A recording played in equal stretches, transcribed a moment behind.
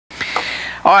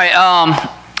All right,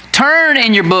 turn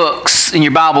in your books, in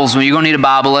your Bibles, when you're going to need a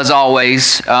Bible, as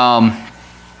always. My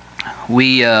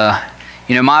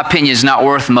opinion is not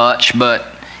worth much, but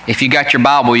if you got your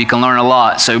Bible, you can learn a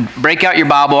lot. So break out your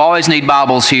Bible. Always need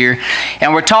Bibles here.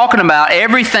 And we're talking about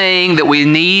everything that we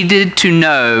needed to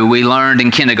know we learned in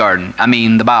kindergarten.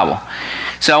 The Bible.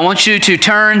 So I want you to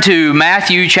turn to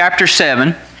Matthew chapter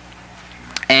 7.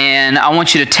 And I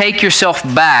want you to take yourself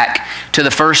back to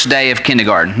the first day of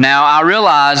kindergarten. Now, I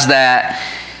realize that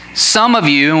some of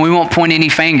you, and we won't point any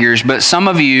fingers, but some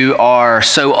of you are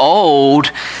so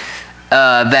old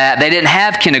that they didn't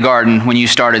have kindergarten when you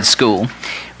started school.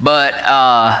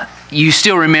 But you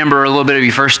still remember a little bit of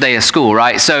your first day of school,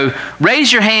 right? So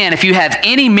raise your hand if you have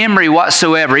any memory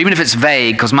whatsoever, even if it's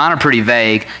vague, because mine are pretty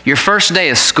vague, your first day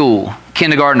of school,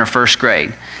 kindergarten or first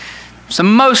grade. So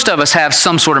most of us have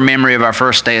some sort of memory of our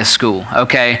first day of school,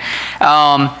 okay?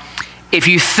 If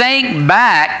you think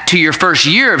back to your first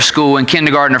year of school in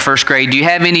kindergarten or first grade, do you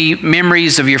have any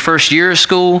memories of your first year of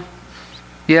school?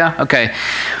 Yeah? Okay.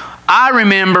 I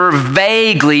remember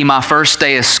vaguely my first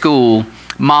day of school,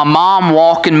 my mom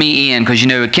walking me in, because,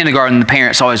 at kindergarten, the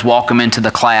parents always walk them into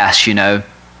the class,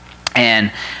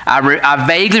 And I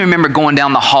vaguely remember going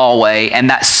down the hallway and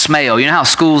that smell. You know how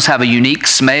schools have a unique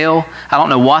smell? I don't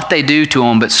know what they do to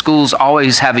them, but schools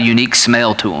always have a unique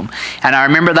smell to them. And I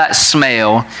remember that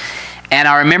smell. And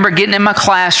I remember getting in my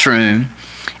classroom.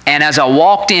 And as I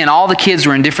walked in, all the kids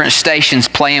were in different stations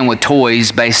playing with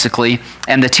toys, basically.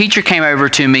 And the teacher came over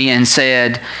to me and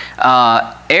said,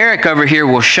 Eric over here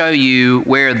will show you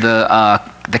where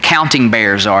the counting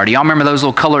bears are. Do y'all remember those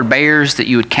little colored bears that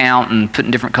you would count and put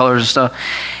in different colors and stuff?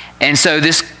 And so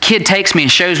this kid takes me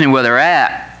and shows me where they're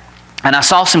at. And I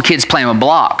saw some kids playing with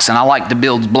blocks, and I like to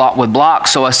build with blocks.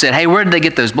 So I said, hey, where did they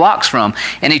get those blocks from?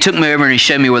 And he took me over and he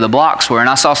showed me where the blocks were. And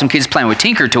I saw some kids playing with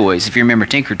Tinker Toys, if you remember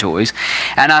Tinker Toys.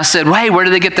 And I said, well, hey, where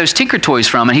did they get those Tinker Toys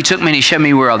from? And he took me and he showed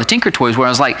me where all the Tinker Toys were. I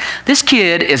was like, this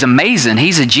kid is amazing.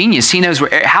 He's a genius. He knows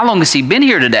how long has he been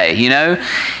here today,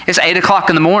 It's 8 o'clock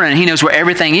in the morning, and he knows where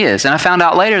everything is. And I found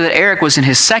out later that Eric was in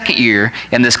his second year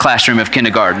in this classroom of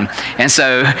kindergarten. And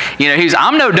so,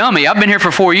 I'm no dummy. I've been here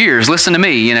for 4 years. Listen to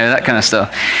me, that kind of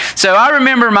stuff. So I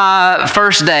remember my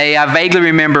first day. I vaguely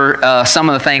remember some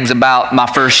of the things about my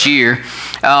first year.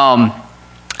 I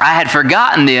had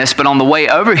forgotten this, but on the way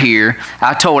over here,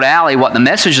 I told Allie what the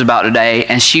message was about today,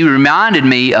 and she reminded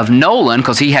me of Nolan,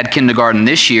 because he had kindergarten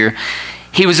this year.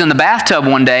 He was in the bathtub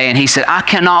one day, and he said, I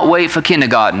cannot wait for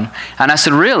kindergarten. And I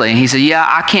said, really? And he said, yeah,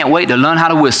 I can't wait to learn how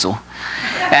to whistle.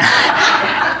 And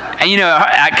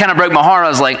I kind of broke my heart. I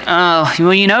was like, oh,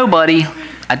 well, buddy,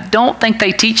 I don't think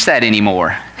they teach that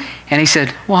anymore. And he said,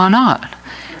 why not?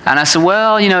 And I said,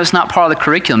 well, it's not part of the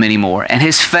curriculum anymore. And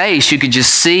his face, you could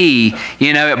just see,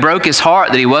 it broke his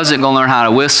heart that he wasn't going to learn how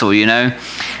to whistle,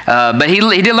 But he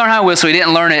did learn how to whistle. He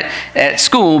didn't learn it at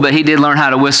school, but he did learn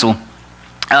how to whistle.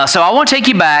 So I want to take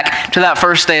you back to that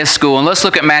first day of school, and let's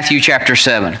look at Matthew chapter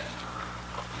 7.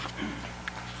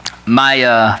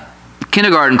 My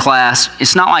kindergarten class,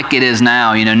 it's not like it is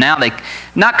now. Now they,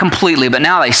 not completely, but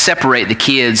now they separate the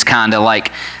kids kind of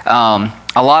like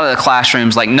a lot of the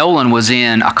classrooms. Like Nolan was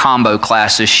in a combo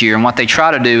class this year, and what they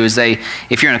try to do is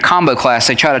if you're in a combo class,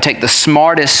 they try to take the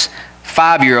smartest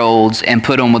 5-year-olds and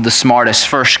put them with the smartest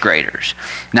first graders.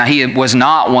 Now, he was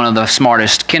not one of the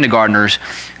smartest kindergartners,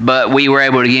 but we were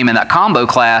able to get him in that combo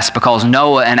class because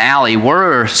Noah and Allie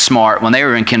were smart when they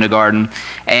were in kindergarten,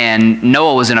 and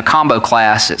Noah was in a combo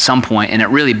class at some point, and it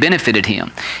really benefited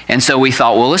him. And so we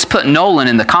thought, well, let's put Nolan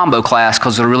in the combo class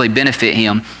because it'll really benefit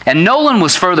him. And Nolan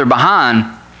was further behind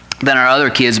than our other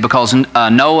kids because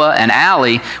Noah and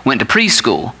Allie went to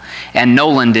preschool, and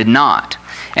Nolan did not.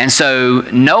 And so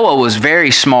Noah was very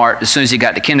smart as soon as he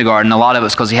got to kindergarten. A lot of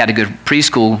it's because he had a good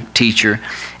preschool teacher.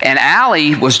 And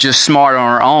Allie was just smart on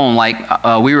her own. Like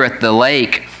we were at the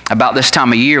lake about this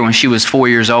time of year when she was 4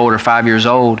 years old or 5 years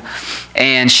old.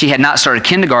 And she had not started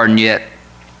kindergarten yet.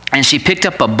 And she picked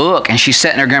up a book and she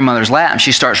sat in her grandmother's lap and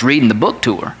she starts reading the book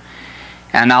to her.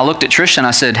 And I looked at Trisha and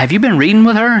I said, have you been reading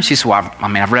with her? And she said, well,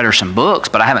 I've read her some books,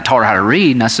 but I haven't taught her how to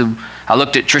read. And I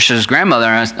looked at Trisha's grandmother,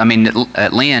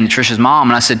 at Lynn, Trisha's mom,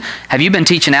 and I said, have you been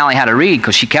teaching Allie how to read?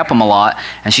 Because she kept them a lot.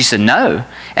 And she said, no.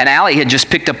 And Allie had just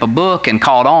picked up a book and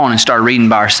caught on and started reading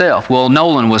by herself. Well,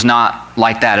 Nolan was not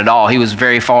like that at all. He was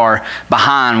very far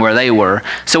behind where they were.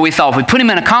 So we thought if we put him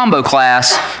in a combo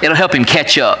class, it'll help him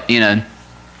catch up, And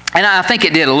I think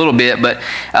it did a little bit, but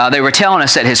they were telling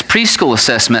us at his preschool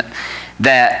assessment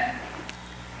that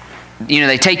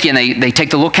they take you and they take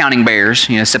the little counting bears,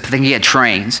 except I think he had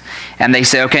trains. And they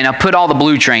say, okay, now put all the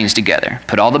blue trains together.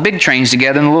 Put all the big trains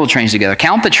together and the little trains together.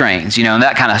 Count the trains, and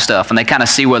that kind of stuff. And they kind of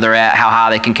see where they're at, how high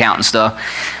they can count and stuff.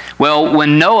 Well,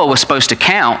 when Noah was supposed to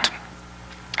count,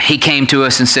 he came to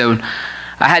us and said,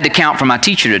 I had to count for my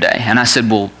teacher today. And I said,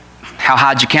 well, how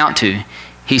high did you count to?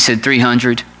 He said,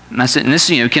 300. And I said, and this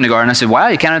is, kindergarten. I said, wow,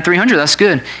 you counted 300? That's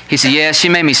good. He said, yeah, she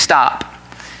made me stop.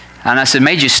 And I said,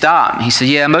 made you stop? He said,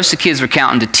 yeah, most of the kids were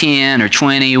counting to 10 or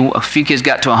 20. A few kids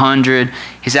got to 100.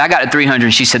 He said, I got to 300.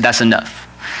 And she said, that's enough.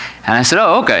 And I said,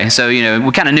 oh, okay. So,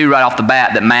 we kind of knew right off the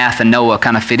bat that math and Noah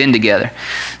kind of fit in together.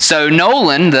 So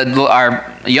Nolan,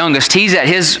 our youngest, he's at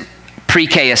his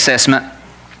pre-K assessment,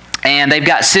 and they've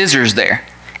got scissors there.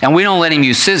 And we don't let him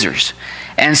use scissors.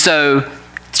 And so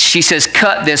she says,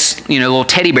 cut this, little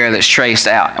teddy bear that's traced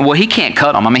out. Well, he can't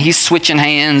cut them. I mean, he's switching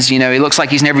hands. He looks like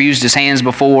he's never used his hands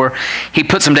before. He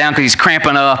puts them down because he's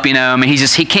cramping up. He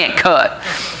can't cut.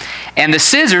 And the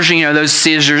scissors, the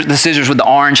scissors with the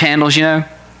orange handles,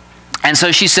 And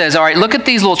so she says, all right, look at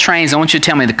these little trains. I want you to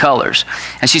tell me the colors.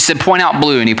 And she said, point out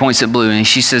blue. And he points at blue. And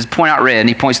she says, point out red. And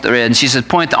he points at the red. And she says,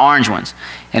 point at the orange ones.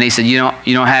 And he said, you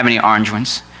don't have any orange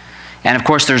ones. And of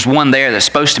course, there's one there that's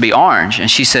supposed to be orange.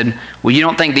 And she said, well, you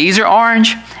don't think these are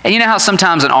orange? And you know how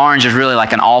sometimes an orange is really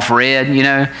like an off red,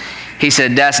 He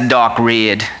said, that's dark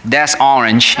red. That's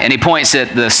orange. And he points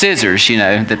at the scissors,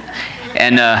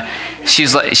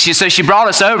 So she brought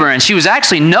us over, and she was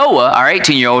actually Noah, our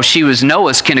 18-year-old. She was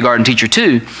Noah's kindergarten teacher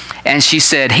too. And she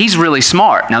said, he's really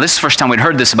smart. Now, this is the first time we'd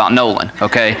heard this about Nolan,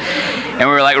 okay? And we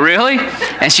were like, really?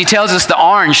 And she tells us the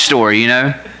orange story,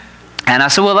 And I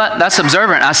said, well, that's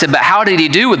observant. I said, but how did he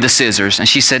do with the scissors? And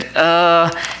she said,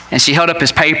 and she held up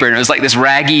his paper, and it was like this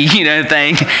raggy,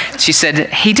 thing. She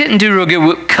said, he didn't do real good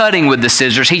with cutting with the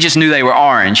scissors. He just knew they were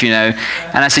orange, And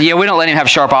I said, yeah, we don't let him have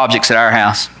sharp objects at our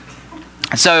house.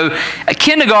 So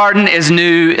kindergarten is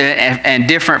new and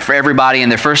different for everybody in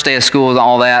their first day of school and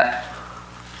all that.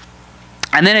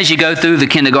 And then as you go through the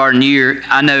kindergarten year,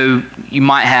 I know you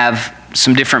might have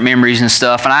some different memories and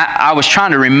stuff. And I was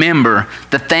trying to remember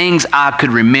the things I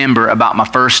could remember about my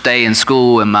first day in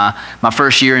school and my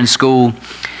first year in school.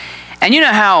 And you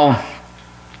know how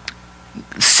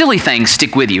silly things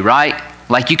stick with you, right?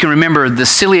 Like you can remember the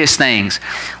silliest things.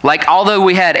 Like although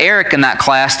we had Eric in that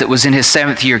class that was in his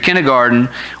 7th year kindergarten,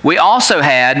 we also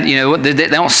had, they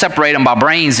don't separate them by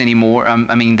brains anymore.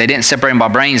 They didn't separate them by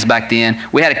brains back then.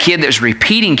 We had a kid that was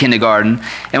repeating kindergarten,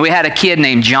 and we had a kid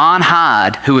named John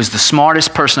Hyde who was the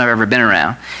smartest person I've ever been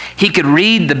around. He could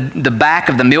read the back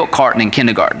of the milk carton in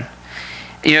kindergarten.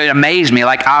 It amazed me.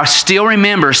 Like, I still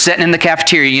remember sitting in the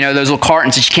cafeteria, those little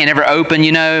cartons that you can't ever open,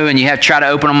 and you have to try to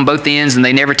open them on both ends, and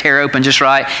they never tear open just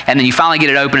right. And then you finally get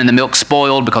it open, and the milk's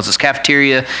spoiled because it's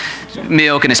cafeteria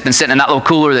milk, and it's been sitting in that little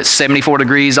cooler that's 74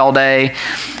 degrees all day.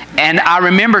 And I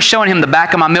remember showing him the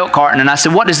back of my milk carton, and I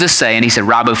said, what does this say? And he said,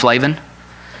 riboflavin.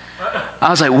 I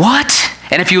was like, what?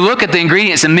 And if you look at the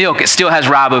ingredients in milk, it still has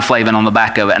riboflavin on the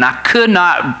back of it. And I could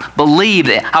not believe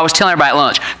that. I was telling everybody at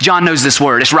lunch, John knows this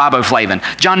word. It's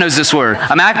riboflavin. John knows this word.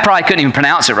 I probably couldn't even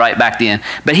pronounce it right back then.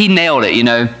 But he nailed it,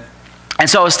 And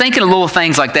so I was thinking of little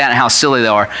things like that and how silly they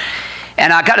are.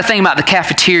 And I got to think about the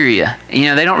cafeteria.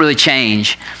 They don't really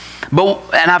change.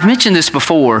 And I've mentioned this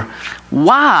before.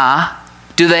 Why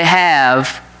do they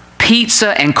have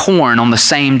pizza and corn on the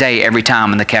same day every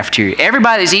time in the cafeteria?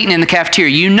 Everybody's eating in the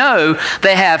cafeteria.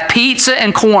 They have pizza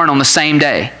and corn on the same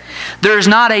day. There's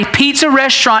not a pizza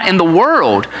restaurant in the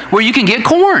world where you can get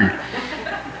corn.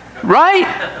 Right?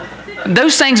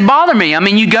 Those things bother me.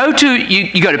 You go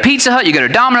to Pizza Hut, you go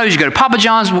to Domino's, you go to Papa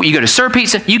John's, you go to Sir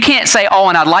Pizza. You can't say, oh,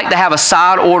 and I'd like to have a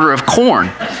side order of corn.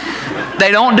 They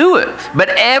don't do it. But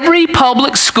every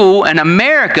public school in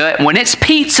America, when it's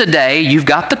pizza day, you've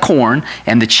got the corn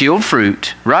and the chilled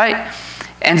fruit, right?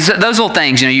 And so those little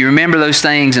things, you remember those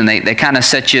things, and they kind of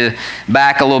set you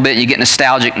back a little bit, and you get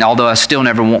nostalgic, and although I still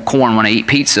never want corn when I eat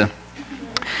pizza.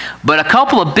 But a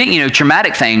couple of big,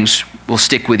 traumatic things will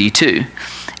stick with you too.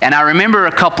 And I remember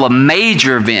a couple of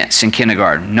major events in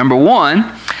kindergarten. Number one,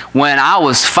 when I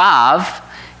was 5,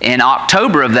 in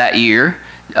October of that year,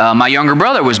 my younger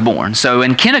brother was born. So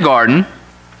in kindergarten,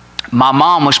 my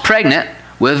mom was pregnant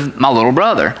with my little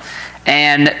brother.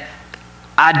 And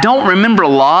I don't remember a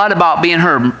lot about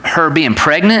her being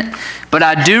pregnant, but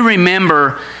I do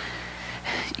remember,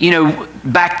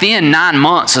 back then 9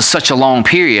 months is such a long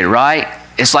period, right?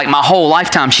 It's like my whole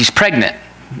lifetime she's pregnant.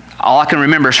 All I can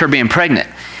remember is her being pregnant.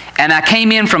 And I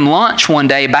came in from lunch one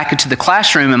day back into the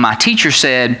classroom, and my teacher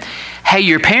said, hey,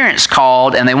 your parents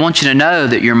called and they want you to know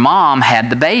that your mom had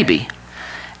the baby.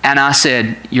 And I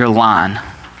said, you're lying.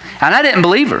 And I didn't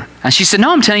believe her. And she said,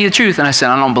 no, I'm telling you the truth. And I said,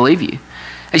 I don't believe you.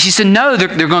 And she said, no,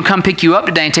 they're going to come pick you up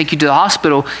today and take you to the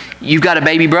hospital. You've got a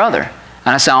baby brother.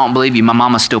 And I said, I don't believe you. My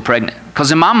mama's still pregnant.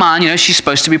 Because in my mind, she's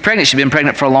supposed to be pregnant. She's been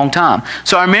pregnant for a long time.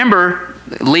 So I remember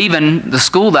leaving the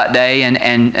school that day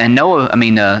and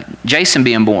Jason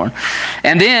being born.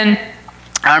 And then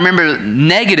I remember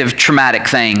negative traumatic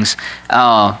things.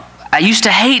 I used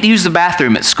to hate to use the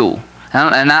bathroom at school.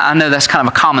 And I know that's kind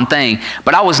of a common thing,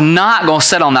 but I was not going to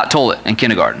sit on that toilet in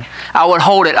kindergarten. I would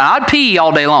hold it. I'd pee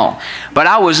all day long, but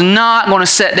I was not going to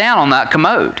sit down on that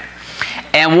commode.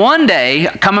 And one day,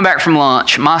 coming back from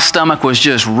lunch, my stomach was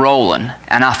just rolling,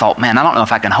 and I thought, man, I don't know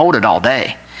if I can hold it all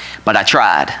day, but I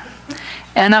tried,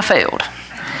 and I failed.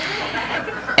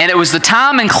 And it was the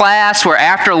time in class where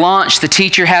after lunch, the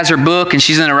teacher has her book, and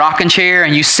she's in a rocking chair,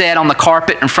 and you sit on the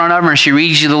carpet in front of her, and she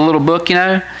reads you the little book,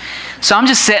 So I'm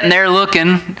just sitting there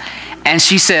looking, and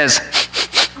she says,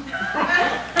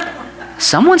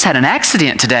 someone's had an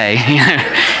accident today.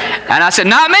 And I said,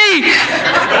 not me.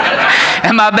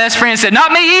 And my best friend said,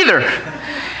 not me either.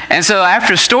 And so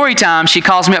after story time, she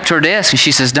calls me up to her desk, and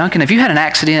she says, Duncan, have you had an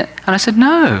accident? And I said,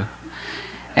 no.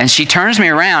 And she turns me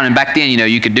around, and back then,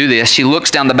 you could do this. She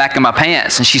looks down the back of my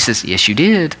pants, and she says, yes, you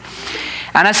did.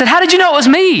 And I said, how did you know it was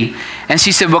me? And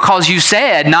she said, because you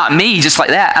said, not me, just like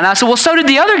that. And I said, well, so did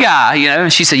the other guy,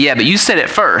 And she said, yeah, but you said it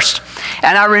first.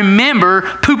 And I remember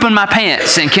pooping my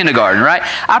pants in kindergarten, right?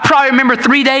 I probably remember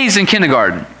 3 days in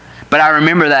kindergarten, but I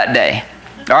remember that day.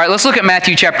 All right, let's look at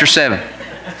Matthew chapter 7.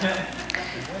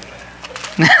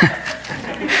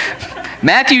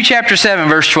 Matthew chapter 7,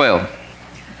 verse 12.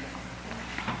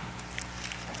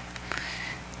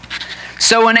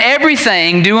 So in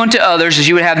everything, do unto others as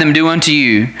you would have them do unto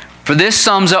you, for this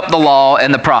sums up the law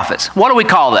and the prophets. What do we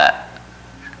call that?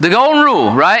 The golden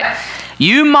rule, right?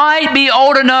 You might be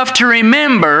old enough to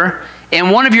remember in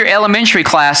one of your elementary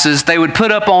classes, they would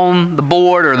put up on the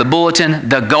board or the bulletin,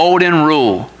 the golden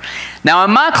rule. Now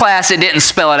in my class, it didn't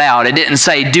spell it out. It didn't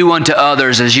say, do unto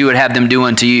others as you would have them do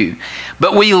unto you.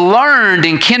 But we learned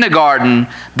in kindergarten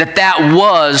that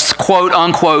was, quote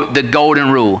unquote, the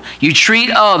golden rule. You treat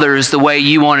others the way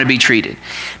you want to be treated.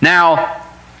 Now,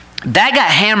 that got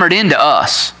hammered into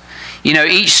us.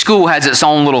 Each school has its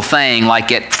own little thing,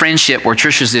 like at Friendship, where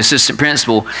Trisha's the assistant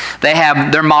principal,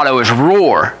 their motto is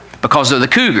roar, because of the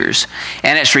Cougars.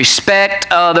 And it's respect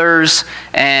others,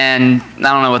 and I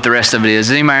don't know what the rest of it is.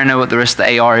 Does anybody know what the rest of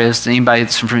the AR is? Anybody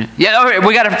that's from yeah,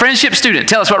 we got a Friendship student.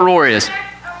 Tell us what ROAR is.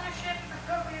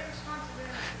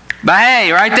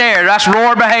 Hey, right there. That's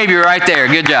ROAR behavior right there.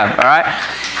 Good job. All right.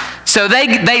 So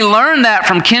they learn that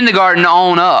from kindergarten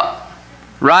on up.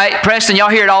 Right? Preston, y'all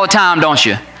hear it all the time, don't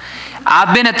you?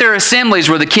 I've been at their assemblies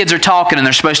where the kids are talking and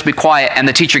they're supposed to be quiet, and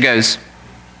the teacher goes,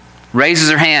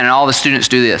 raises her hand, and all the students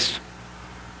do this.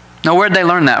 Now, where'd they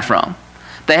learn that from?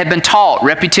 They had been taught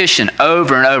repetition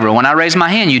over and over. When I raise my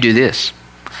hand, you do this.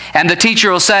 And the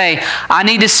teacher will say, I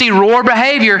need to see ROAR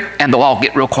behavior, and they'll all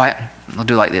get real quiet. They'll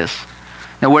do like this.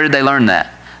 Now, where did they learn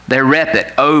that? They rep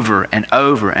it over and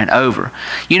over and over.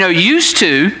 Used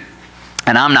to,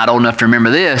 and I'm not old enough to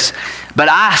remember this, but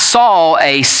I saw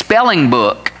a spelling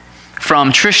book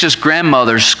from Trisha's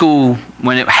grandmother's school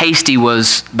when Hasty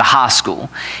was the high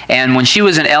school. And when she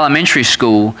was in elementary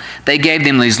school, they gave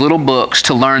them these little books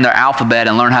to learn their alphabet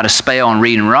and learn how to spell and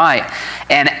read and write.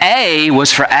 And A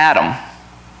was for Adam,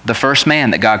 the first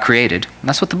man that God created. And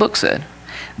that's what the book said.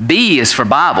 B is for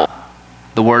Bible,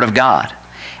 the Word of God.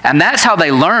 And that's how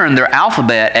they learned their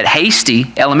alphabet at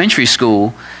Hasty Elementary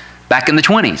School back in the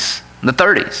 20s, the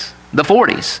 30s, the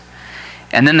 40s.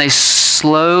 And then they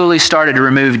slowly started to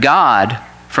remove God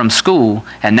from school,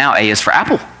 and now A is for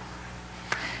apple.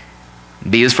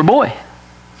 B is for boy.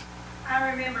 I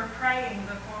remember praying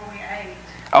before we ate.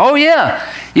 Oh,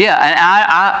 yeah. Yeah, and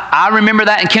I remember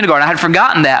that in kindergarten. I had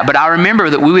forgotten that, but I remember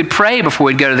that we would pray before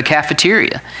we'd go to the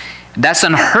cafeteria. That's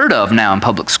unheard of now in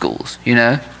public schools,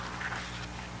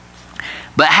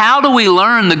 But how do we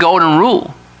learn the golden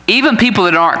rule? Even people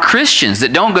that aren't Christians,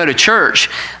 that don't go to church,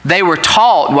 they were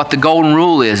taught what the golden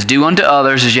rule is. Do unto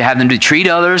others as you have them do. Treat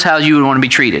others how you would want to be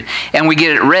treated. And we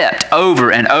get it repped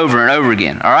over and over and over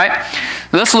again. All right?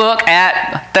 Let's look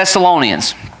at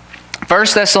Thessalonians. 1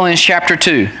 Thessalonians chapter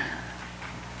 2.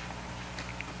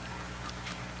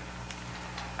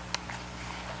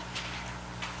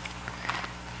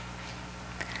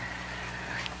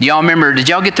 Y'all remember, did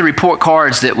y'all get the report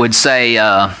cards that would say,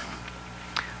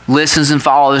 listens and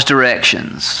follows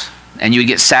directions, and you would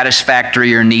get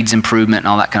satisfactory or needs improvement and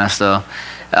all that kind of stuff.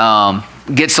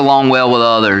 Gets along well with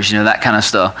others, that kind of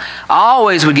stuff. I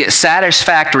always would get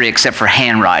satisfactory except for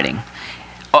handwriting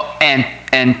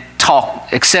and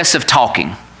excessive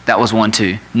talking. That was one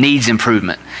too. Needs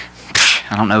improvement.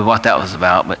 I don't know what that was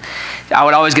about, but I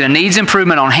would always get a needs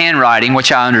improvement on handwriting,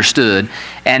 which I understood,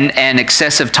 and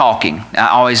excessive talking.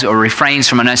 Or refrains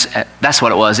from, that's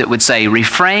what it was. It would say,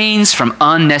 refrains from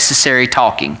unnecessary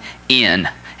talking, N.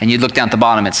 And you'd look down at the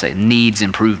bottom, it'd say, needs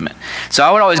improvement. So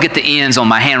I would always get the N's on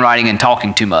my handwriting and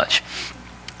talking too much.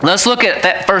 Let's look at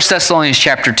that 1 Thessalonians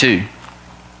chapter 2.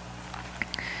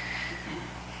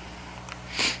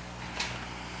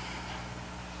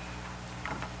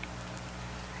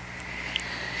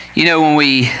 You know, when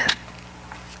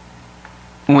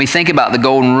we think about the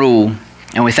golden rule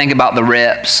and we think about the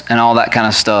reps and all that kind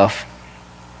of stuff,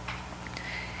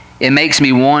 it makes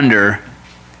me wonder,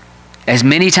 as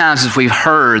many times as we've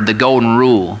heard the golden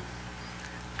rule,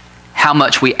 how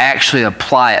much we actually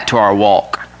apply it to our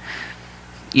walk.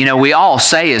 You know, we all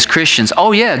say as Christians,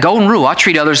 oh yeah, golden rule, I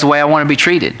treat others the way I want to be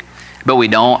treated. But we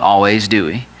don't always, do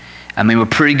we? I mean, we're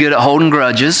pretty good at holding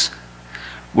grudges.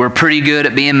 We're pretty good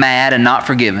at being mad and not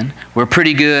forgiving. We're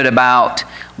pretty good about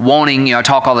wanting, I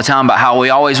talk all the time about how we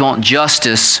always want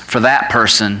justice for that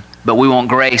person, but we want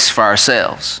grace for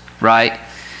ourselves, right?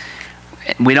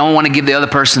 We don't want to give the other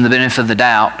person the benefit of the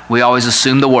doubt. We always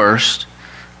assume the worst.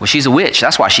 Well, she's a witch,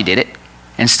 that's why she did it.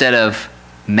 Instead of,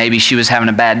 maybe she was having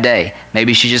a bad day.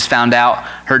 Maybe she just found out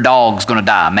her dog's going to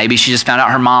die. Maybe she just found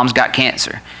out her mom's got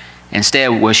cancer.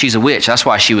 Instead, well, she's a witch, that's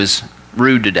why she was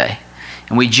rude today.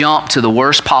 And we jump to the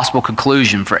worst possible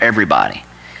conclusion for everybody.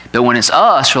 But when it's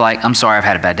us, we're like, I'm sorry, I've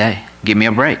had a bad day. Give me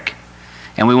a break.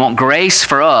 And we want grace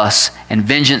for us and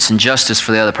vengeance and justice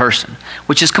for the other person,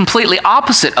 which is completely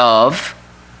opposite of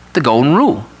the golden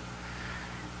rule.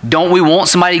 Don't we want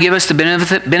somebody to give us the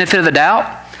benefit of the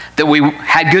doubt? That we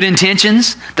had good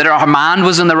intentions? That our mind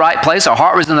was in the right place? Our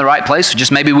heart was in the right place? Or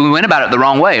just maybe we went about it the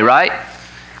wrong way, right?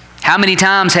 How many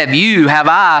times have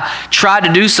I tried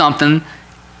to do something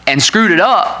and screwed it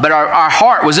up, but our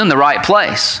heart was in the right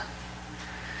place?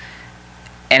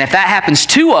 And if that happens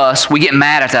to us, we get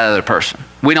mad at that other person.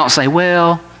 We don't say,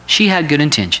 well, she had good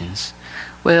intentions.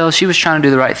 Well, she was trying to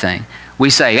do the right thing. We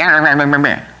say,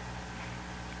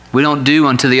 we don't do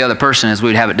unto the other person as we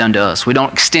would have it done to us. We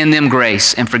don't extend them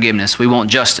grace and forgiveness. We want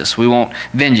justice. We want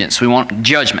vengeance. We want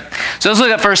judgment. So let's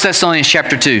look at 1 Thessalonians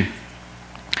chapter 2.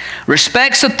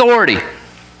 Respects authority.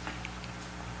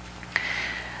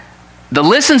 The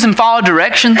listens and follow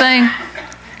direction thing,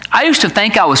 I used to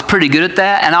think I was pretty good at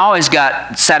that, and I always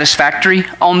got satisfactory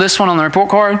on this one on the report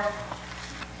card.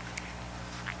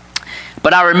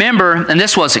 But I remember, and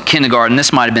this wasn't kindergarten,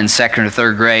 this might have been second or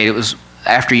third grade. It was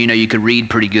after you could read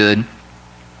pretty good.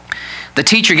 The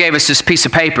teacher gave us this piece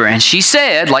of paper, and she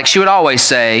said, like she would always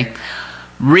say,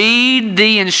 read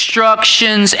the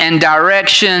instructions and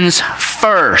directions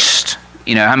first.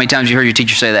 You know, how many times you heard your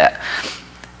teacher say that?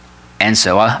 And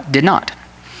so I did not.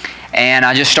 And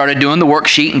I just started doing the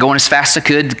worksheet and going as fast as I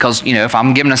could because, if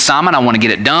I'm given an assignment, I want to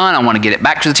get it done. I want to get it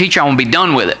back to the teacher. I want to be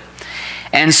done with it.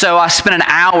 And so I spent an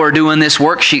hour doing this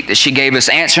worksheet that she gave us,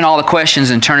 answering all the questions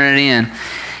and turning it in.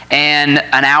 And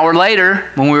an hour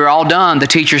later, when we were all done, the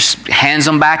teacher hands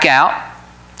them back out,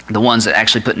 the ones that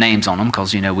actually put names on them,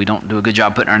 because, we don't do a good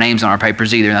job putting our names on our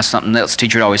papers either. And that's something else the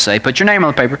teacher would always say, put your name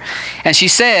on the paper. And she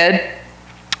said,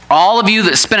 all of you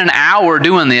that spent an hour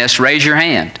doing this, raise your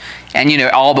hand. And,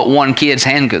 all but one kid's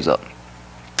hand goes up.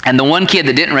 And the one kid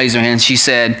that didn't raise their hand, she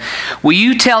said, will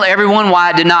you tell everyone why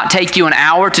it did not take you an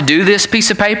hour to do this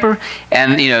piece of paper?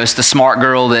 And, it's the smart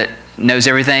girl that knows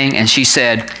everything. And she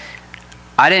said,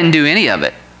 I didn't do any of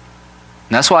it.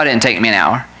 That's why it didn't take me an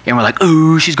hour. And we're like,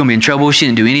 ooh, she's going to be in trouble. She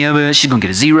didn't do any of it. She's going to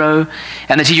get a 0.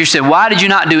 And the teacher said, why did you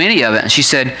not do any of it? And she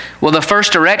said, well, the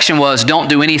first direction was don't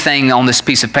do anything on this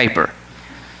piece of paper.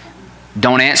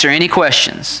 Don't answer any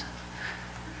questions.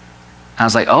 I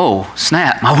was like, oh,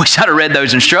 snap. I wish I'd have read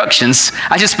those instructions.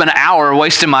 I just spent an hour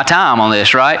wasting my time on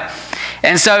this, right?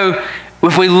 And so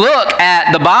if we look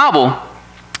at the Bible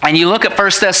and you look at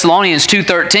 1 Thessalonians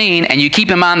 2:13 and you keep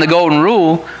in mind the golden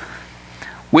rule,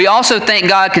 we also thank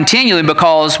God continually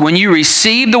because when you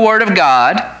received the word of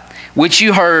God, which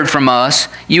you heard from us,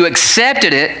 you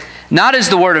accepted it not as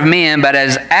the word of men, but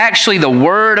as actually the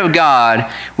word of God,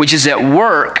 which is at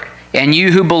work in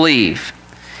you who believe.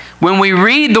 When we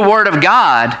read the Word of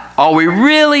God, are we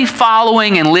really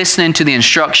following and listening to the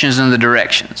instructions and the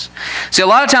directions? See, a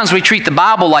lot of times we treat the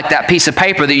Bible like that piece of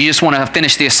paper that you just want to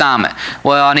finish the assignment.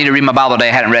 Well, I need to read my Bible today.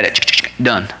 I hadn't read it.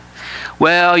 Done.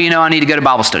 Well, I need to go to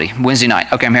Bible study Wednesday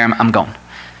night. Okay, I'm here. I'm gone.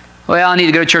 Well, I need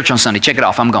to go to church on Sunday. Check it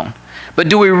off. I'm gone. But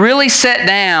do we really sit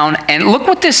down and look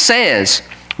what this says?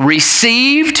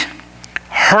 Received,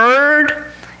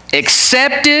 heard,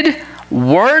 accepted,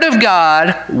 Word of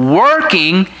God,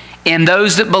 working in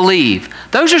those that believe.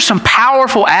 Those are some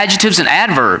powerful adjectives and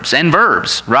adverbs and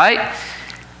verbs, right?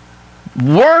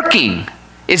 Working.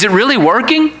 Is it really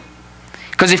working?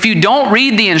 Because if you don't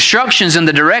read the instructions and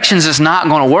the directions, it's not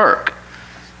going to work.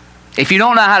 If you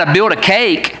don't know how to build a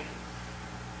cake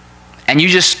and you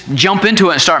just jump into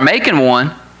it and start making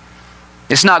one,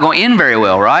 it's not going to end very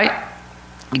well, right?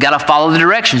 You got to follow the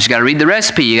directions. You got to read the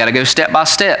recipe. You got to go step by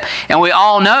step. And we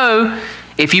all know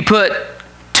if you put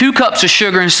 2 cups of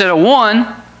sugar instead of 1,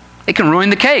 it can ruin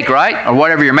the cake, right? Or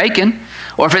whatever you're making.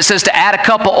 Or if it says to add a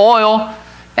cup of oil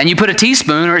and you put a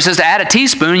teaspoon, or it says to add a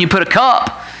teaspoon and you put a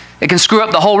cup, it can screw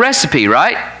up the whole recipe,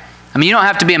 right? I mean, you don't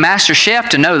have to be a master chef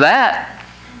to know that.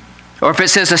 Or if it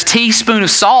says a teaspoon of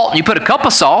salt and you put a cup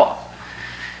of salt.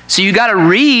 So you got to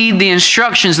read the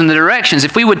instructions and the directions.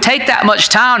 If we would take that much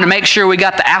time to make sure we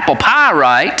got the apple pie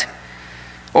right,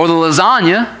 or the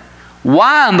lasagna,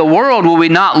 why in the world will we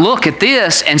not look at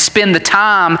this and spend the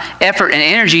time, effort, and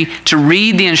energy to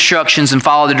read the instructions and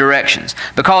follow the directions?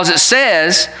 Because it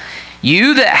says,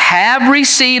 you that have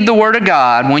received the word of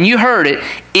God, when you heard it,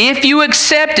 if you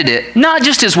accepted it, not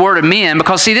just as word of men,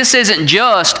 because see, this isn't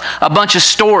just a bunch of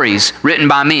stories written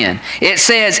by men. It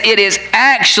says it is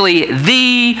actually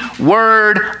the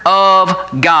word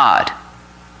of God.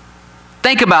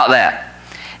 Think about that.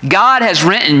 God has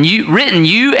written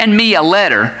you and me a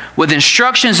letter with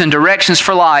instructions and directions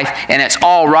for life, and it's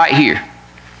all right here.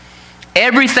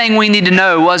 Everything we need to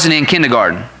know wasn't in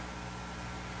kindergarten.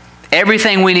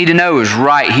 Everything we need to know is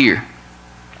right here.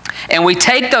 And we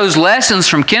take those lessons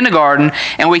from kindergarten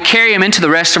and we carry them into the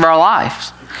rest of our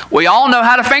lives. We all know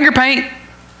how to finger paint,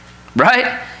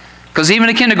 right? Because even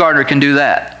a kindergartner can do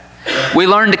that. We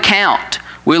learn to count.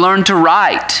 We learn to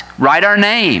write our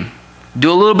name, do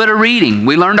a little bit of reading.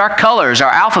 We learned our colors, our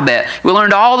alphabet. We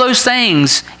learned all those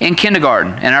things in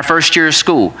kindergarten, in our first year of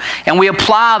school. And we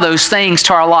apply those things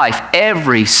to our life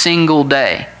every single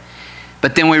day.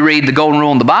 But then we read the golden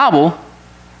rule in the Bible,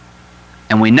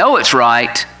 and we know it's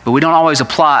right, but we don't always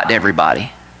apply it to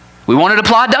everybody. We want it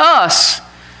applied to us,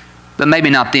 but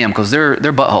maybe not them, because they're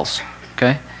buttholes,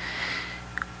 okay?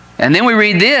 And then we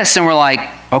read this, and we're like,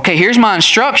 okay, here's my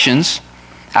instructions.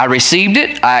 I received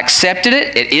it. I accepted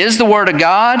it. It is the Word of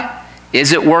God.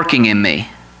 Is it working in me?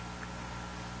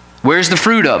 Where's the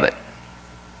fruit of it?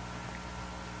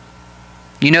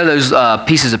 You know those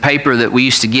pieces of paper that we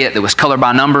used to get that was colored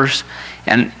by numbers?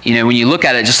 And you know, when you look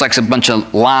at it, just like a bunch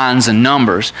of lines and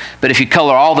numbers. But if you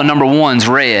color all the number 1s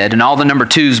red and all the number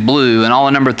 2s blue and all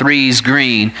the number 3s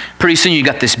green, pretty soon you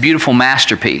got this beautiful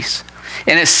masterpiece.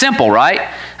 And it's simple, right?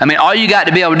 I mean, all you got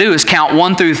to be able to do is count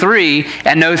 1 through 3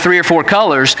 and know 3 or 4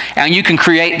 colors, and you can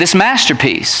create this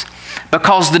masterpiece.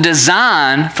 Because the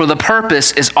design for the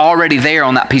purpose is already there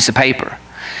on that piece of paper.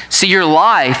 See, your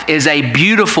life is a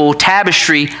beautiful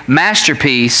tapestry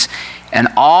masterpiece, and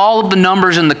all of the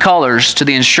numbers and the colors to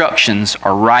the instructions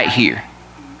are right here.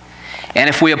 And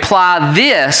if we apply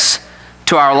this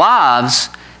to our lives,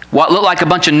 what looked like a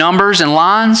bunch of numbers and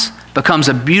lines becomes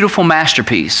a beautiful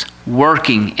masterpiece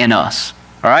working in us.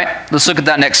 All right? Let's look at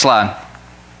that next slide.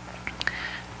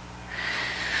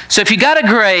 So if you got a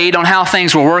grade on how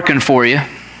things were working for you,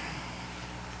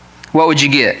 what would you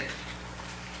get?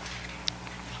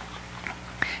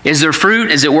 Is there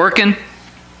fruit? Is it working?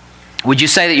 Would you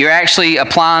say that you're actually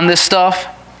applying this stuff?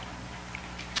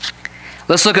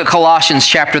 Let's look at Colossians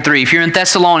chapter 3. If you're in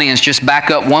Thessalonians, just back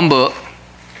up one book.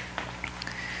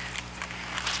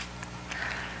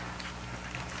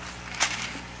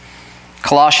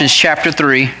 Colossians chapter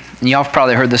 3. And y'all have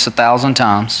probably heard this 1,000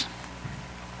 times.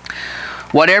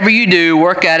 Whatever you do,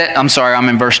 work at it. I'm sorry, I'm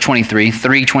in verse 23,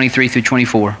 3:23 through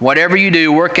 24. Whatever you do,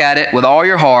 work at it with all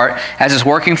your heart, as is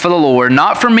working for the Lord,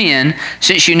 not for men,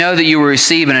 since you know that you will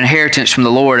receive an inheritance from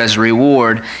the Lord as a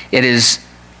reward. It is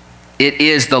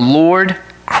the Lord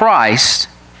Christ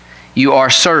you are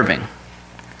serving.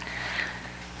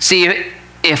 See,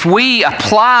 if we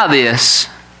apply this,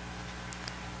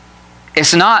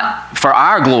 it's not for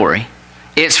our glory,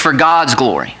 it's for God's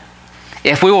glory.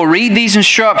 If we will read these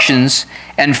instructions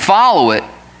and follow it,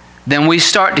 then we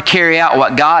start to carry out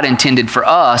what God intended for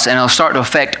us, and it'll start to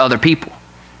affect other people.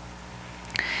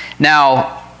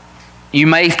 Now, you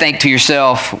may think to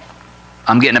yourself,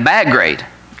 I'm getting a bad grade.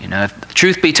 You know, if the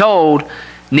truth be told,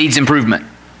 needs improvement.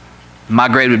 My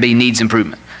grade would be needs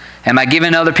improvement. Am I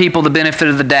giving other people the benefit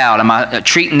of the doubt? Am I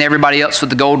treating everybody else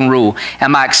with the golden rule?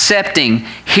 Am I accepting,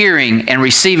 hearing, and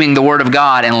receiving the Word of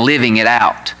God and living it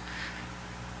out?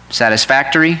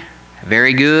 Satisfactory,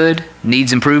 very good,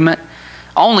 needs improvement.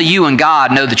 Only you and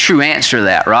God know the true answer to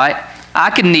that, right?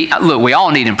 Look, we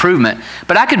all need improvement,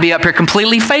 but I could be up here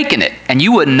completely faking it, and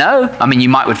you wouldn't know. I mean,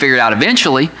 you would figure it out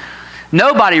eventually,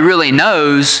 Nobody really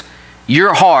knows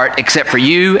your heart except for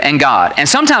you and God. And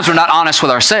sometimes we're not honest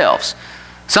with ourselves.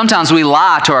 Sometimes we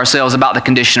lie to ourselves about the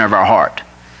condition of our heart,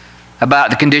 about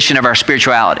the condition of our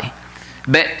spirituality.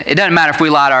 But it doesn't matter if we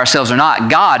lie to ourselves or not.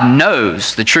 God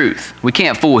knows the truth. We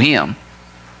can't fool Him.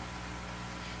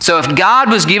 So if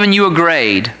God was giving you a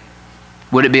grade,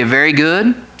 would it be a very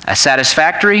good, a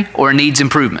satisfactory, or needs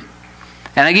improvement?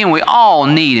 And again, we all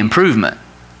need improvement.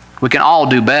 We can all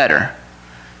do better.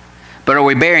 But are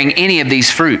we bearing any of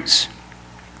these fruits?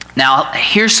 Now,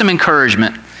 here's some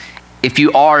encouragement if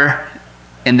you are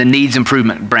in the needs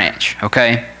improvement branch,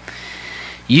 okay?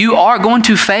 You are going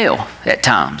to fail at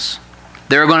times.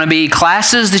 There are going to be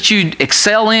classes that you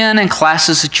excel in and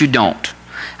classes that you don't.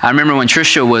 I remember when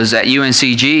Tricia was at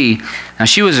UNCG, now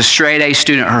she was a straight A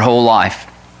student her whole life.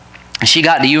 And she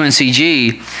got to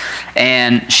UNCG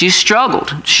and she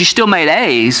struggled. She still made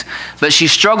A's, but she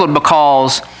struggled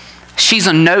because she's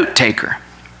a note taker.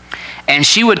 And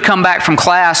she would come back from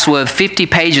class with 50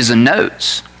 pages of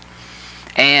notes.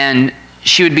 And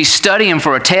she would be studying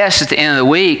for a test at the end of the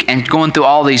week and going through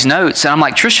all these notes. And I'm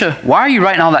like, Tricia, why are you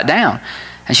writing all that down?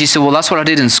 And she said, well, that's what I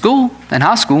did in school, in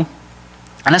high school.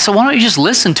 And I said, why don't you just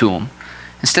listen to them?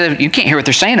 Instead of, you can't hear what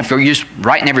they're saying if you're just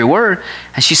writing every word.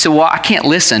 And she said, well, I can't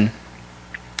listen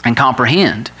and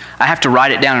comprehend. I have to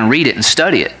write it down and read it and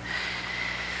study it.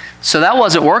 So that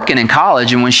wasn't working in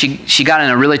college. And when she got in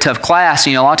a really tough class,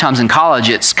 you know, a lot of times in college,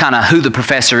 it's kind of who the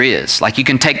professor is. Like you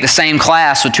can take the same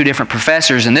class with two different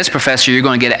professors, and this professor, you're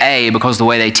going to get an A because of the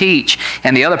way they teach,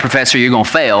 and the other professor, you're going to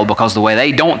fail because of the way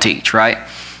they don't teach, right?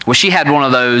 Well, she had one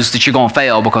of those that you're going to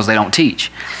fail because they don't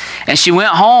teach. And she went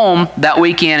home that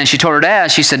weekend and she told her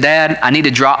dad, she said, Dad, I need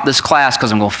to drop this class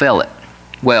because I'm going to fail it.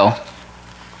 Well,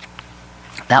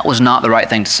 that was not the right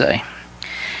thing to say.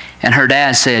 And her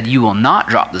dad said, you will not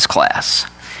drop this class.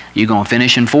 You're going to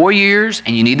finish in 4 years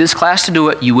and you need this class to do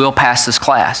it. You will pass this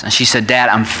class. And she said, Dad,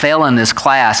 I'm failing this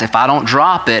class. If I don't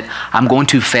drop it, I'm going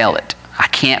to fail it. I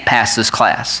can't pass this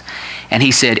class. And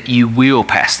he said, you will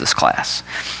pass this class.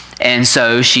 And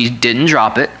so she didn't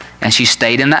drop it and she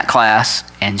stayed in that class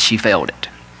and she failed it.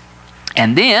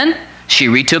 And then she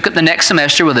retook it the next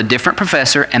semester with a different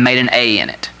professor and made an A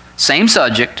in it. Same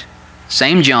subject,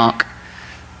 same junk,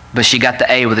 but she got the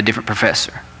A with a different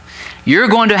professor. You're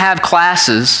going to have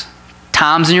classes,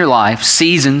 times in your life,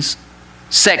 seasons,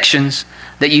 sections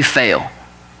that you fail.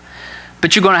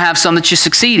 But you're going to have some that you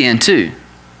succeed in too.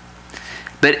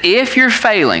 But if you're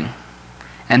failing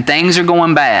and things are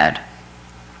going bad,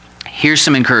 here's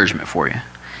some encouragement for you.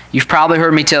 You've probably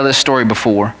heard me tell this story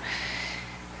before.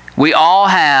 We all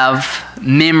have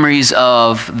memories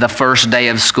of the first day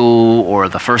of school or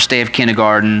the first day of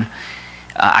kindergarten.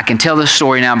 I can tell this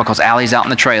story now because Allie's out in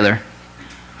the trailer.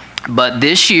 But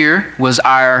this year was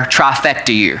our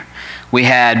trifecta year. We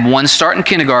had one starting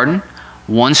kindergarten,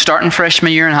 one starting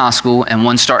freshman year in high school, and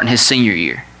one starting his senior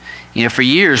year. You know, for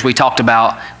years we talked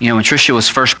about, you know, when Tricia was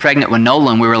first pregnant with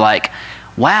Nolan, we were like,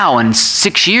 wow, in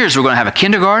 6 years we're going to have a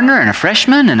kindergartner and a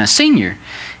freshman and a senior.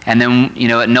 And then, you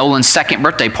know, at Nolan's second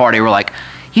birthday party, we're like,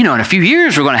 you know, in a few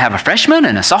years we're going to have a freshman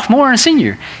and a sophomore and a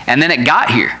senior. And then it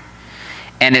got here.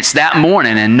 And it's that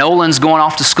morning, and Nolan's going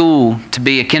off to school to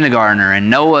be a kindergartner,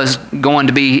 and Noah's going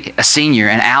to be a senior,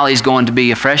 and Allie's going to be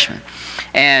a freshman.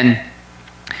 And,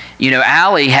 you know,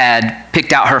 Allie had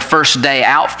picked out her first day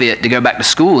outfit to go back to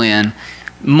school in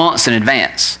months in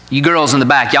advance. You girls in the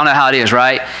back, y'all know how it is,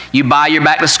 right? You buy your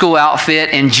back to school outfit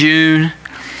in June.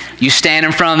 You stand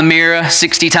in front of the mirror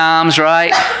 60 times,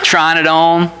 right? Trying it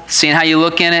on, seeing how you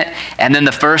look in it. And then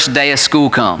the first day of school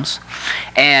comes.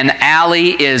 And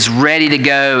Allie is ready to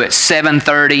go at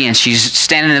 7:30, and she's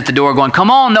standing at the door going, come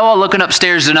on, Noah, looking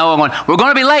upstairs to Noah going, we're going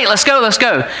to be late, let's go, let's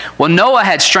go. Well, Noah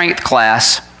had strength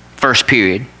class first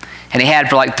period, and he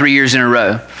had for like 3 years in a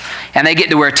row. And they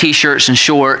get to wear t-shirts and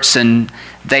shorts, and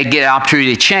they get an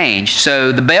opportunity to change.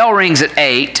 So the bell rings at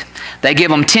 8. They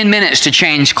give them 10 minutes to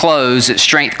change clothes at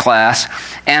strength class,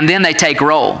 and then they take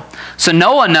roll. So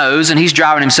Noah knows, and he's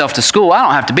driving himself to school. I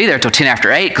don't have to be there till 10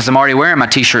 after 8 because I'm already wearing my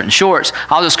t-shirt and shorts.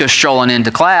 I'll just go strolling into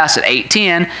class at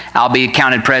 8:10. I'll be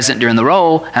counted present during the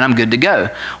roll, and I'm good to go.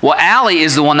 Well, Allie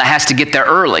is the one that has to get there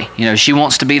early. You know, she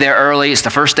wants to be there early. It's the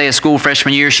first day of school,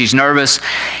 freshman year. She's nervous.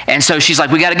 And so she's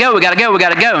like, we got to go, we got to go, we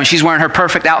got to go. And she's wearing her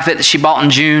perfect outfit that she bought in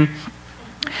June.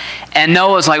 And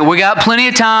Noah's like, we got plenty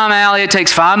of time, Allie. It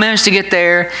takes 5 minutes to get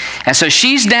there. And so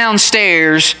she's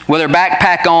downstairs with her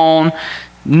backpack on,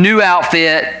 new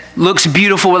outfit, looks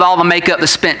beautiful with all the makeup that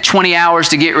spent 20 hours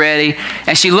to get ready.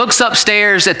 And she looks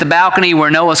upstairs at the balcony where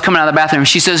Noah's coming out of the bathroom.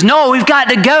 She says, "Noah, we've got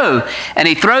to go." And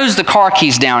he throws the car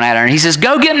keys down at her. And he says,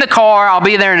 "Go get in the car. I'll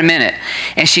be there in a minute."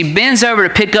 And she bends over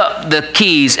to pick up the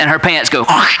keys, and her pants go.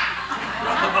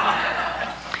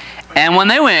 And when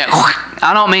they went,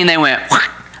 I don't mean they went,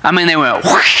 I mean they went.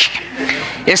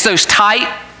 It's those tight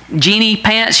jeany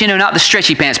pants, not the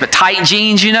stretchy pants, but tight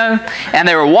jeans, and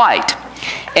they were white.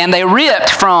 And they ripped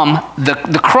from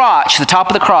the crotch, the top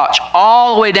of the crotch,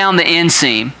 all the way down the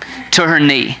inseam to her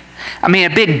knee. I mean,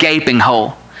 a big gaping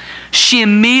hole. She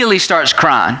immediately starts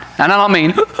crying. And I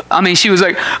mean, she was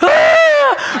like, what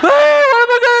am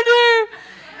I going to do?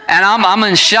 And I'm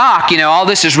in shock. All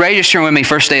this is registering with me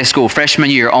first day of school, freshman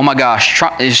year. Oh my gosh,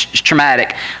 it's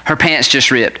traumatic. Her pants just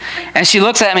ripped. And she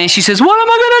looks at me and she says, "What am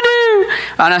I going to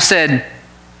do?" And I said,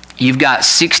 "You've got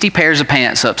 60 pairs of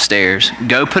pants upstairs.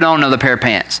 Go put on another pair of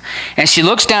pants." And she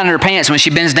looks down at her pants. When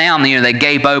she bends down, they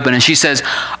gape open. And she says,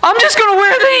 "I'm just going to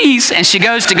wear these." And she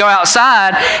goes to go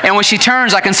outside. And when she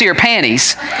turns, I can see her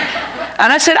panties.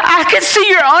 And I said, "I can see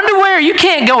your underwear. You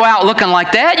can't go out looking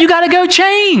like that. You got to go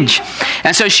change."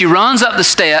 And so she runs up the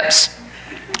steps.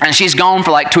 And she's gone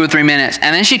for like 2 or 3 minutes.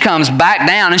 And then she comes back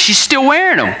down and she's still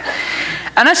wearing them.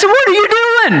 And I said, "What are you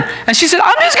doing?" And she said,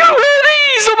 "I'm just going to wear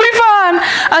these. It'll be fine."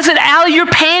 I said, "Allie, your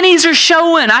panties are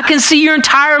showing. I can see your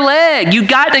entire leg. You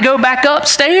got to go back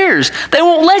upstairs. They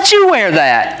won't let you wear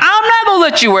that. I'm not going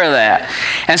to let you wear that."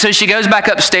 And so she goes back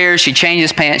upstairs. She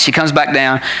changes pants. She comes back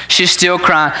down. She's still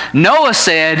crying. Noah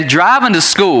said, driving to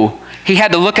school, he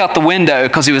had to look out the window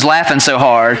because he was laughing so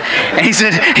hard. And he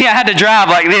said, "Yeah, I had to drive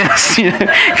like this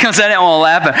because I didn't want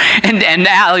to laugh." And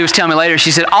Allie was telling me later,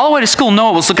 she said, all the way to school,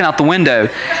 Noah was looking out the window.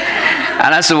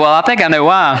 And I said, "Well, I think I know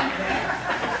why."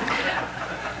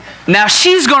 Now,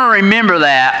 she's going to remember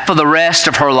that for the rest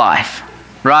of her life,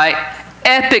 right?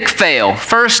 Epic fail.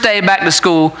 First day back to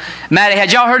school. Maddie,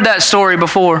 had y'all heard that story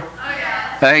before?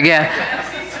 Oh, yeah.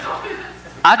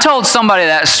 I told somebody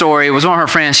that story. It was one of her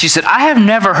friends. She said, "I have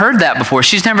never heard that before.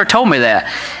 She's never told me that."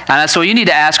 And I said, "Well, you need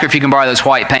to ask her if you can borrow those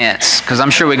white pants because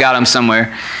I'm sure we got them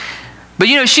somewhere." But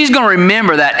she's going to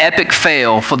remember that epic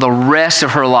fail for the rest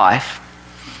of her life.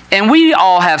 And we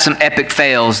all have some epic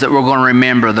fails that we're going to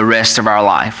remember the rest of our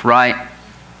life, right?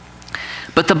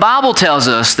 But the Bible tells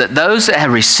us that those that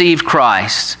have received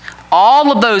Christ,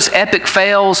 all of those epic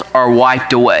fails are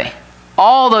wiped away.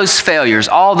 All those failures,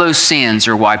 all those sins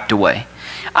are wiped away.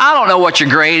 I don't know what your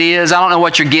grade is. I don't know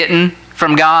what you're getting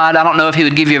from God. I don't know if He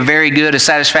would give you a very good, a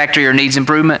satisfactory, or needs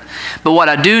improvement. But what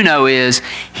I do know is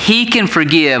He can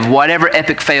forgive whatever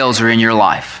epic fails are in your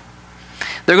life.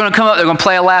 They're going to come up, they're going to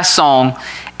play a last song,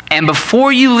 and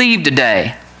before you leave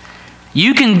today,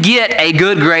 you can get a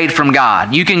good grade from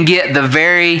God. You can get the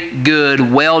very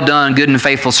good, well done, good and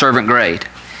faithful servant grade.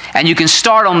 And you can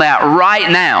start on that right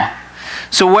now.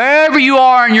 So wherever you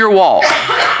are in your walk,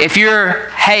 if you're,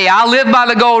 "Hey, I live by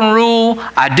the golden rule.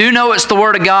 I do know it's the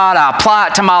Word of God. I apply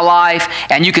it to my life,"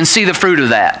 and you can see the fruit of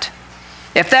that.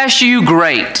 If that's you,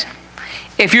 great.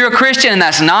 If you're a Christian and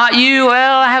that's not you,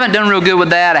 "Well, I haven't done real good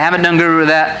with that. I haven't done good with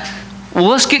that." Well,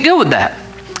 let's get good with that.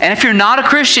 And if you're not a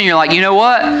Christian, you're like, "You know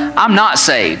what? I'm not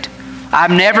saved. I've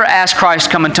never asked Christ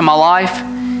to come into my life.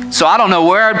 So I don't know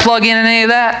where I'd plug in any of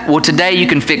that." Well, today you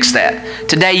can fix that.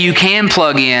 Today you can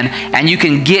plug in and you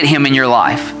can get Him in your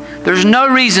life. There's no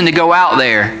reason to go out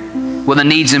there with a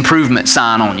needs improvement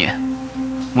sign on you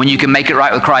when you can make it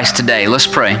right with Christ today. Let's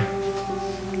pray.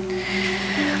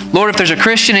 Lord, if there's a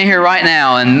Christian in here right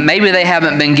now and maybe they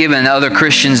haven't been given other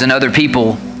Christians and other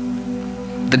people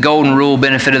the golden rule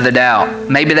benefit of the doubt.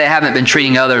 Maybe they haven't been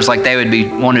treating others like they would be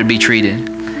wanted to be treated.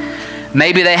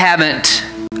 Maybe they haven't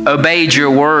obeyed your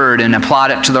word and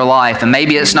applied it to their life, and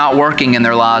maybe it's not working in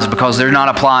their lives because they're not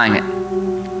applying it.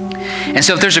 And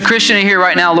so if there's a Christian in here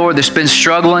right now, Lord, that's been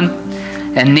struggling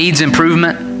and needs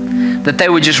improvement, that they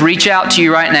would just reach out to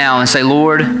you right now and say,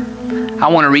 "Lord, I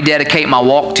want to rededicate my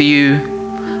walk to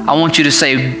you. I want you to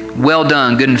say, 'Well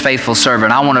done, good and faithful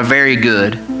servant.' I want a very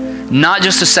good, not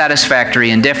just a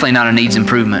satisfactory, and definitely not a needs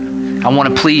improvement. I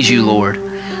want to please you, Lord.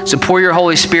 So pour your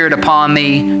Holy Spirit upon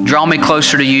me. Draw me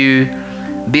closer to you.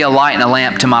 Be a light and a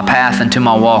lamp to my path and to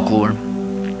my walk, Lord."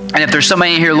 And if there's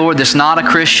somebody in here, Lord, that's not a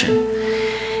Christian,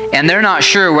 and they're not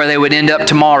sure where they would end up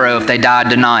tomorrow if they died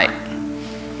tonight,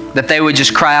 that they would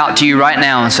just cry out to you right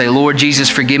now and say, "Lord Jesus,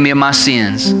 forgive me of my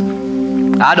sins.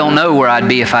 I don't know where I'd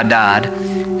be if I died.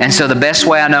 And so the best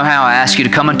way I know how, I ask you to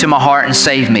come into my heart and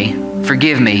save me.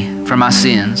 Forgive me for my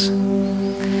sins."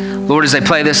 Lord, as they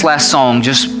play this last song,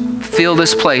 just fill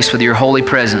this place with your holy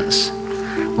presence.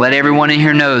 Let everyone in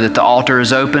here know that the altar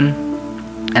is open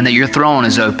and that your throne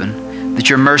is open. that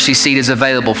your mercy seat is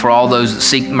available for all those that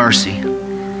seek mercy.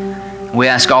 We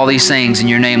ask all these things in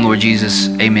your name, Lord Jesus.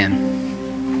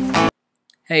 Amen.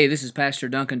 Hey, this is Pastor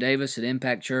Duncan Davis at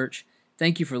Impact Church.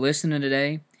 Thank you for listening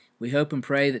today. We hope and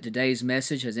pray that today's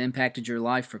message has impacted your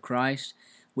life for Christ.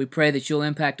 We pray that you'll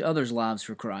impact others' lives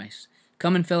for Christ.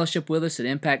 Come and fellowship with us at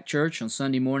Impact Church on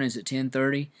Sunday mornings at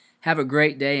 10:30. Have a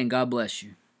great day and God bless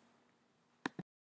you.